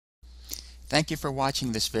Thank you for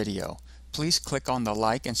watching this video. Please click on the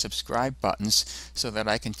like and subscribe buttons so that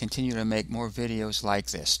I can continue to make more videos like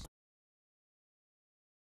this.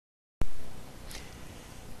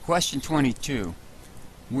 Question 22.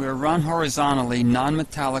 Where run horizontally,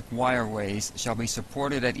 non-metallic wireways shall be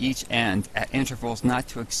supported at each end at intervals not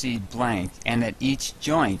to exceed blank and at each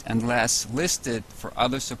joint unless listed for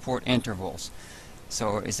other support intervals.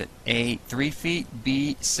 So is it A, 3 feet,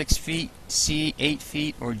 B, 6 feet, C, 8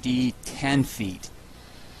 feet, or D, 10 feet?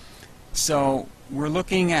 So we're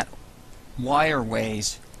looking at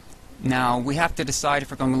wireways. Now we have to decide if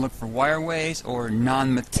we're going to look for wireways or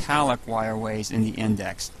non-metallic wireways in the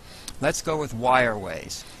index. Let's go with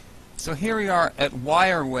wireways. So here we are at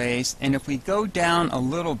wireways, and if we go down a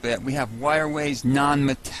little bit, we have wireways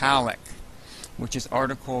non-metallic, which is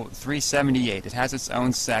Article 378. It has its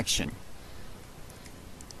own section.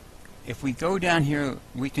 If we go down here,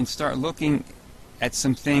 we can start looking at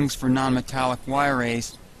some things for non-metallic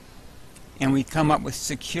wireways, and we come up with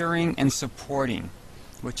securing and supporting,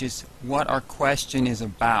 which is what our question is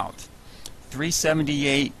about.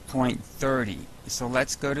 378.30. So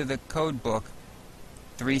let's go to the code book,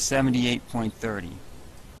 378.30.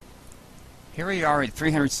 Here we are at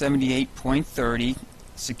 378.30,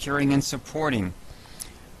 securing and supporting.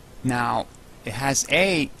 Now, it has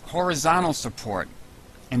a horizontal support,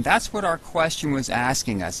 and that's what our question was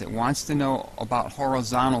asking us. It wants to know about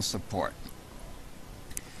horizontal support.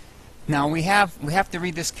 Now we have to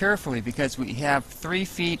read this carefully because we have 3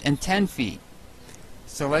 feet and 10 feet.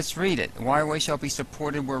 So let's read it. Wireway shall be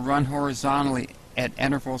supported where run horizontally at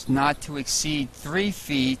intervals not to exceed 3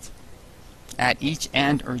 feet at each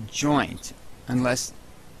end or joint unless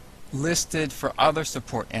listed for other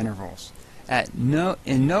support intervals.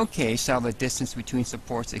 In no case shall the distance between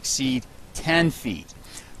supports exceed 10 feet.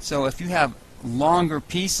 So if you have longer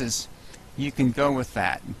pieces, you can go with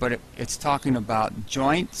that, but it's talking about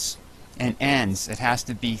joints and ends. It has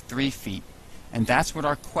to be 3 feet. And that's what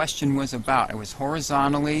our question was about. It was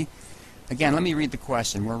horizontally. Again, let me read the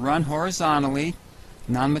question. Where run horizontally,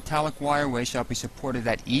 non-metallic wireway shall be supported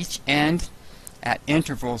at each end at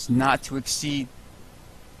intervals not to exceed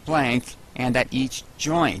blank and at each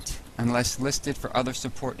joint unless listed for other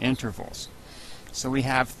support intervals. So we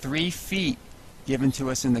have 3 feet given to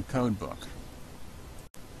us in the code book.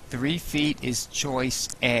 3 feet is choice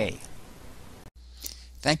A.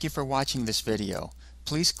 Thank you for watching this video.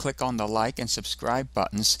 Please click on the like and subscribe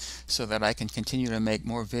buttons so that I can continue to make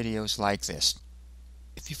more videos like this.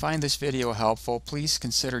 If you find this video helpful, please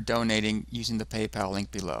consider donating using the PayPal link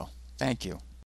below. Thank you.